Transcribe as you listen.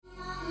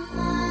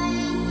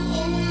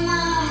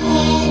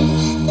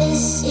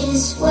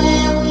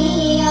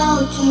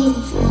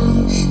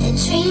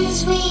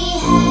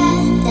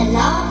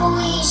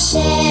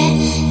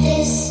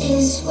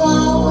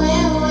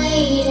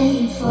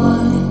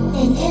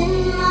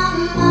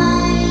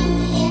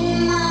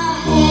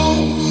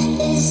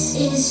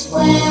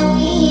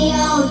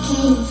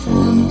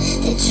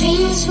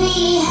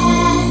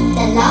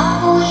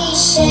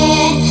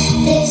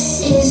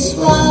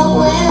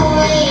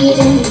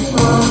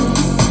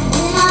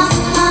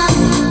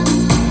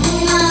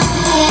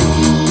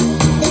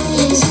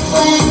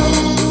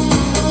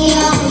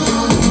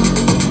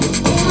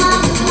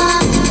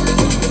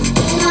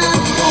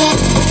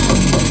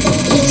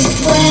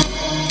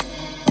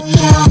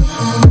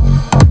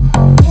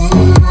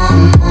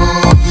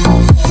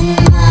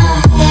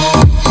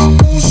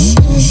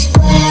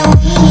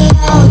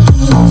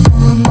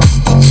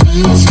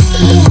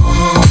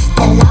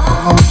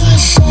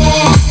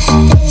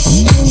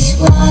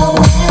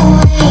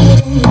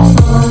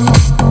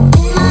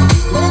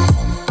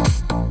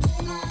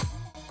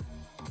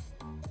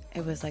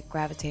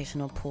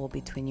gravitational pull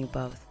between you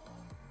both.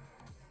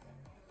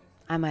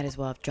 I might as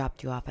well have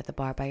dropped you off at the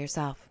bar by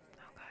yourself.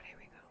 Oh God, here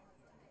we go.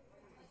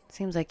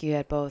 Seems like you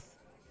had both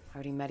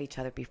already met each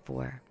other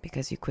before,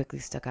 because you quickly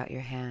stuck out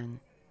your hand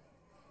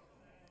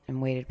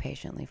and waited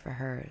patiently for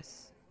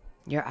hers.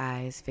 Your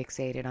eyes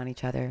fixated on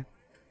each other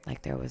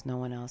like there was no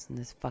one else in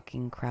this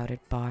fucking crowded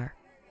bar.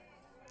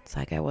 It's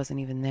like I wasn't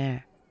even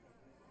there.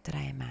 Did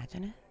I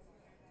imagine it?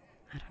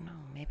 I don't know.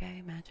 Maybe I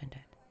imagined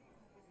it.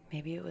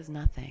 Maybe it was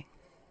nothing.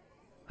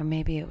 Or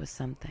maybe it was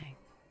something.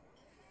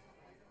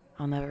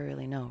 I'll never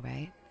really know,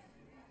 right?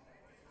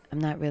 I'm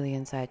not really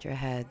inside your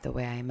head the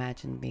way I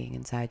imagined being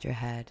inside your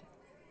head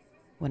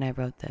when I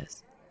wrote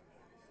this.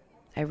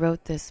 I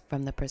wrote this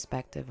from the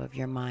perspective of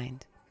your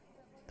mind,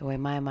 the way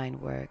my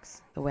mind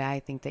works, the way I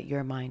think that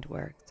your mind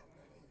worked.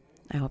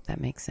 I hope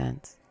that makes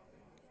sense.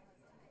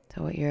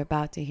 So what you're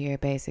about to hear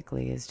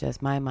basically is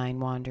just my mind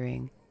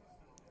wandering,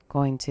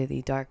 going to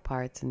the dark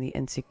parts and the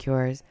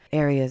insecure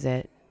areas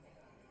that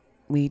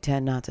we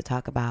tend not to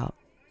talk about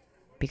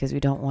because we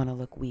don't want to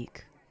look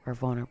weak or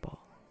vulnerable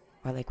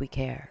or like we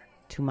care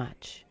too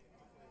much.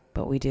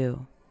 But we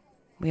do.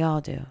 We all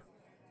do.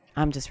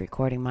 I'm just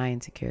recording my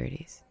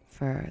insecurities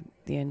for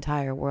the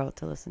entire world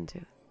to listen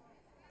to.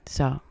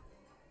 So,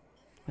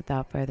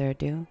 without further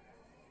ado,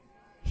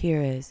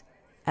 here is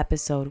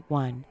episode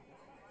 1,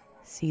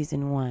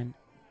 season 1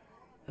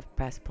 of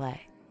Press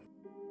Play.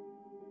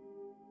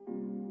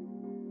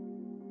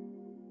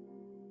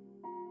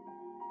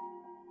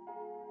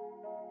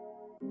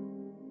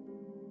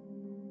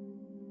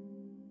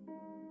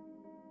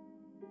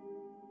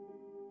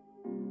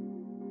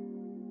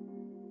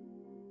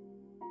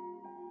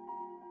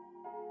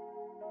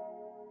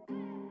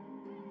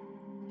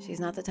 She's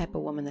not the type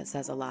of woman that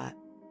says a lot.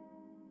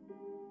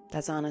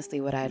 That's honestly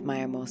what I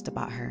admire most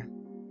about her.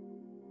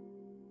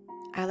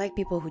 I like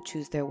people who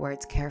choose their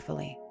words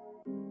carefully.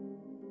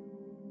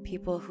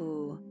 People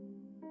who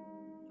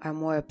are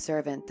more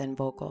observant than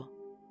vocal.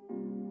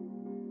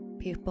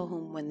 People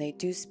whom, when they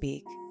do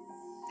speak,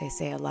 they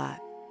say a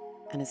lot,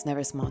 and it's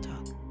never small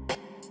talk.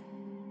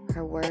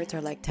 Her words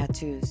are like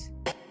tattoos,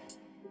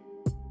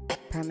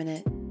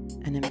 permanent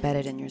and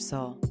embedded in your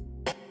soul.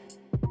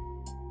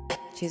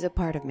 She's a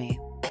part of me,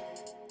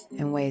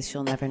 in ways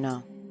she'll never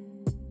know.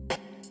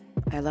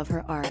 I love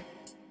her art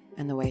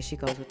and the way she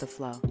goes with the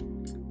flow.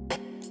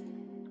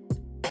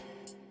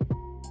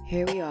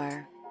 Here we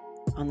are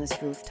on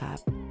this rooftop,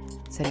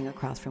 sitting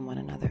across from one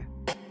another.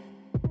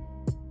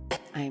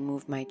 I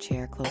moved my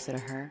chair closer to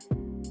her,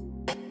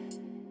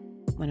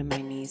 one of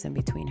my knees in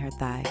between her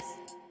thighs,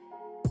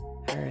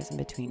 hers in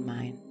between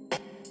mine,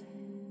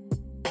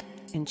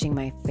 inching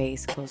my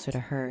face closer to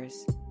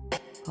hers,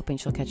 hoping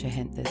she'll catch a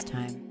hint this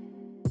time.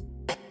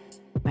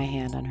 My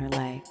hand on her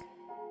leg,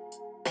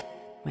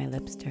 my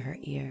lips to her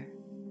ear,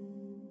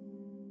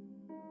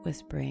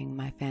 whispering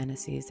my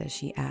fantasies as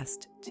she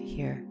asked to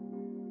hear.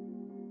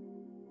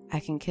 I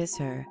can kiss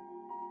her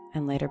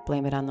and later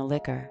blame it on the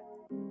liquor.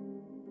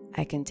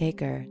 I can take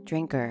her,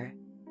 drink her,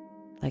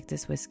 like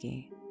this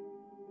whiskey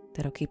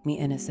that'll keep me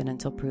innocent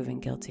until proven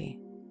guilty.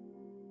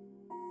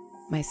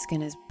 My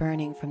skin is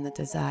burning from the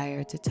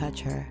desire to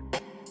touch her,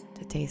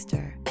 to taste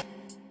her,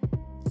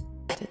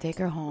 to take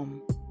her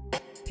home,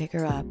 pick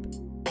her up,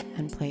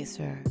 and place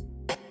her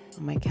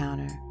on my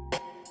counter.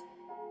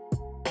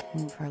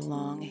 Move her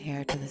long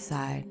hair to the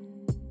side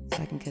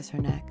so I can kiss her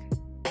neck,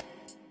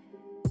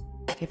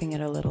 giving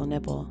it a little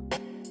nibble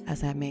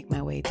as I make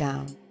my way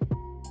down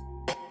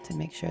to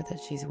make sure that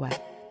she's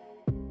wet.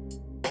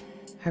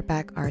 Her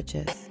back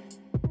arches,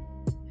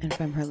 and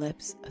from her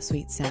lips a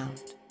sweet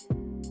sound.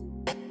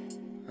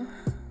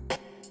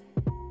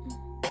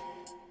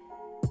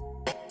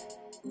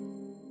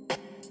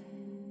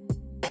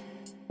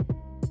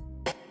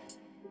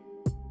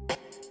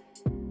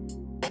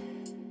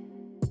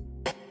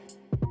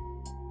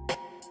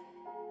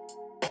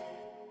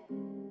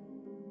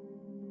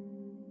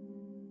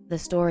 The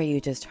story you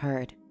just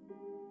heard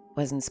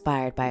was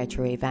inspired by a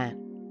true event.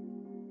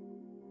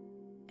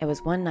 It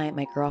was one night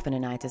my girlfriend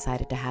and I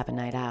decided to have a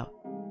night out.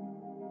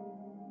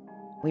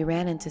 We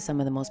ran into some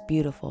of the most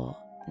beautiful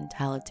and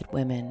talented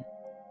women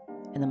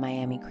in the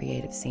Miami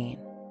creative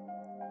scene.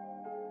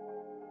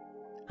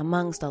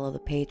 Amongst all of the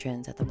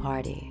patrons at the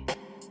party,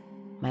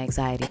 my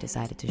anxiety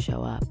decided to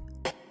show up.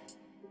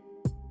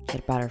 She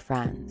had brought her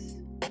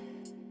friends,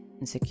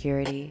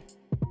 insecurity,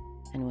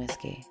 and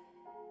whiskey.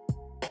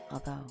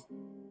 Although,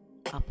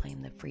 I'll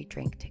blame the free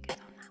drink ticket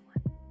on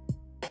that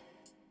one.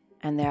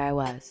 And there I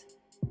was,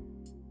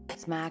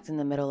 smacked in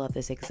the middle of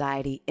this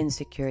anxiety,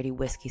 insecurity,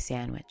 whiskey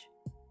sandwich.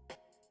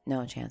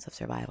 No chance of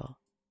survival.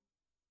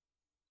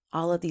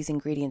 All of these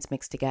ingredients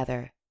mixed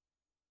together,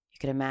 you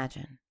could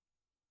imagine,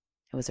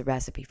 it was a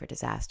recipe for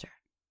disaster.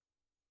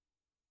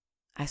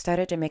 I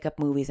started to make up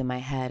movies in my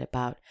head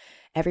about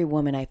every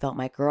woman I felt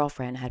my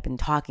girlfriend had been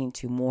talking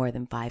to more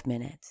than 5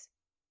 minutes.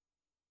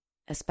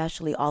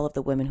 Especially all of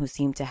the women who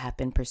seemed to have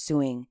been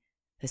pursuing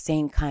the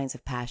same kinds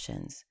of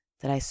passions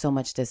that I so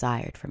much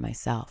desired for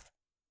myself.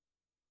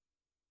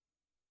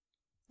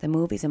 The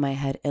movies in my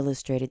head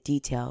illustrated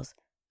details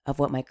of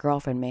what my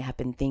girlfriend may have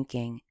been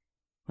thinking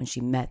when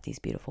she met these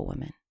beautiful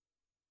women.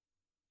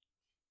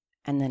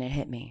 And then it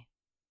hit me.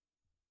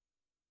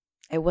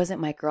 It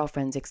wasn't my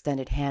girlfriend's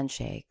extended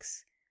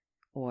handshakes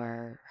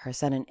or her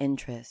sudden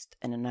interest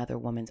in another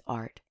woman's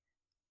art.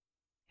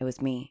 It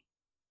was me.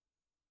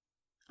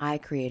 I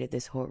created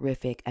this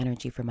horrific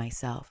energy for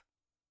myself.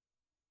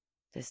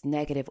 This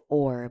negative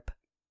orb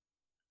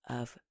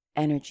of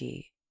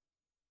energy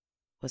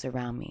was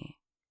around me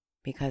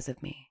because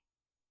of me.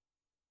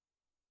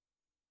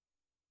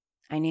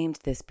 I named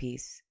this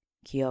piece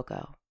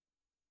Kyoko.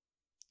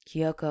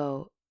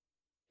 Kyoko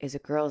is a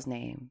girl's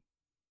name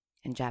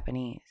in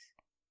Japanese,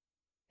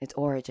 its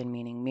origin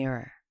meaning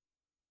mirror.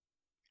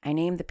 I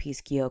named the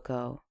piece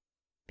Kyoko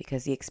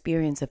because the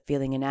experience of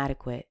feeling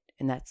inadequate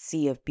in that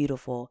sea of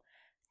beautiful,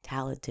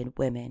 talented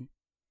women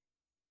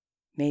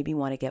made me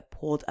want to get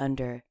pulled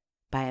under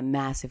by a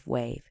massive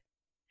wave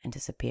and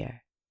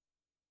disappear.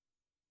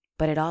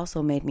 But it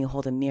also made me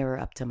hold a mirror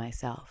up to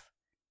myself.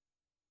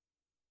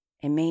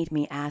 It made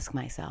me ask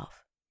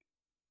myself,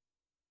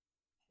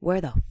 where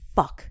the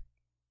fuck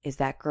is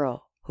that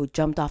girl who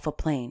jumped off a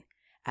plane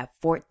at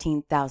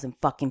 14,000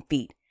 fucking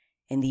feet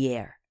in the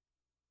air?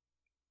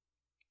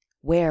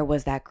 Where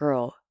was that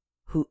girl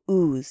who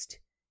oozed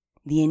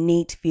the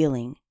innate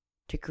feeling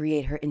to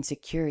create her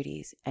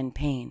insecurities and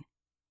pain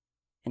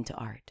into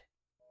art?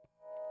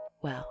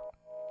 Well,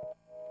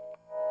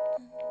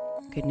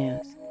 good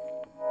news.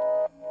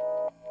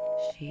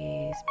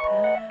 She's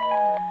back.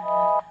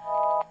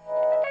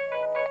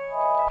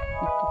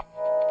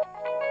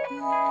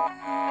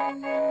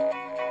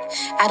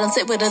 I don't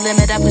sit with a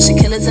limit, I push the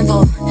killers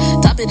involved.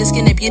 Top of the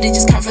skinny beauty,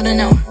 just come for the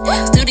know.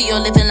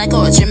 Studio living like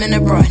a dreaming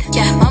abroad.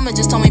 Yeah, mama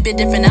just told me a bit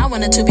different, I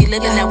wanted to be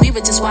living. Now we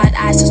were just wide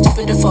eyes, so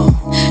stupid to fall.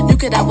 Knew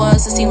good I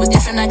was, the scene was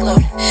different, I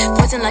glowed.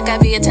 Poison like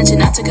IV attention,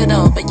 I took it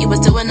all. But you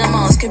was doing the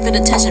most, keep it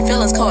attention,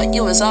 feelings caught,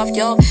 you was off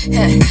your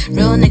head.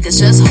 Real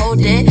niggas just hold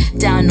it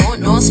down,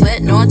 no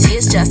sweat, no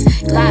tears,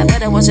 just glide.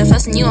 But I was your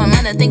first and you and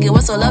mine, I think it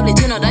was so lovely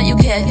to know that you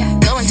cared.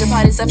 Going to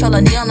parties, I felt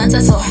like neon lights,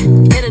 I saw.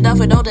 Hit it off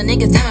with all the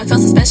niggas, damn, it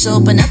felt so special,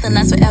 but nothing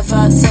lasts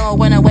forever. So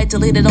when I wait,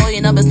 deleted all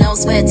your numbers, no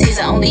sweat, tears,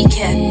 I only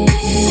care.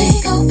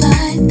 They go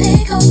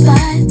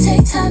by,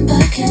 take time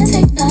but can't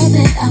take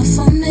nothing out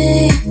from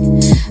me.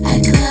 I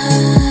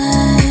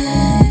glide,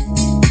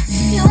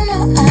 you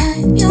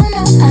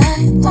know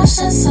I watch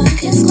the sun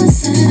kiss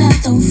glisten, I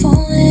don't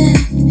fall in.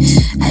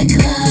 I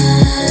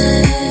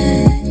glide,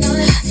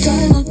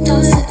 don't look,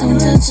 don't sit, don't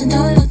touch, and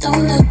don't look,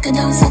 and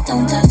don't sit,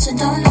 don't touch, and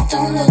don't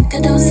look,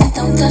 and don't sit,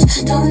 don't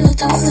touch, don't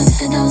look,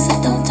 and don't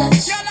sit, don't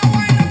touch.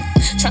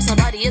 Trust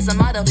nobody is a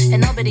motto,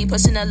 and nobody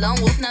pushing a lone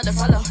wolf, not to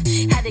follow.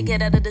 Had to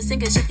get out of the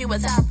sink and ship you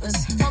as hoppers.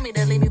 Told me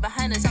to leave me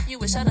behind and top you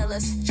with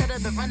shutterless. Shut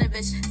up and run it,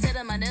 bitch. Sit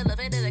on my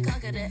elevator to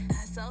conquer it.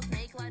 Self-made.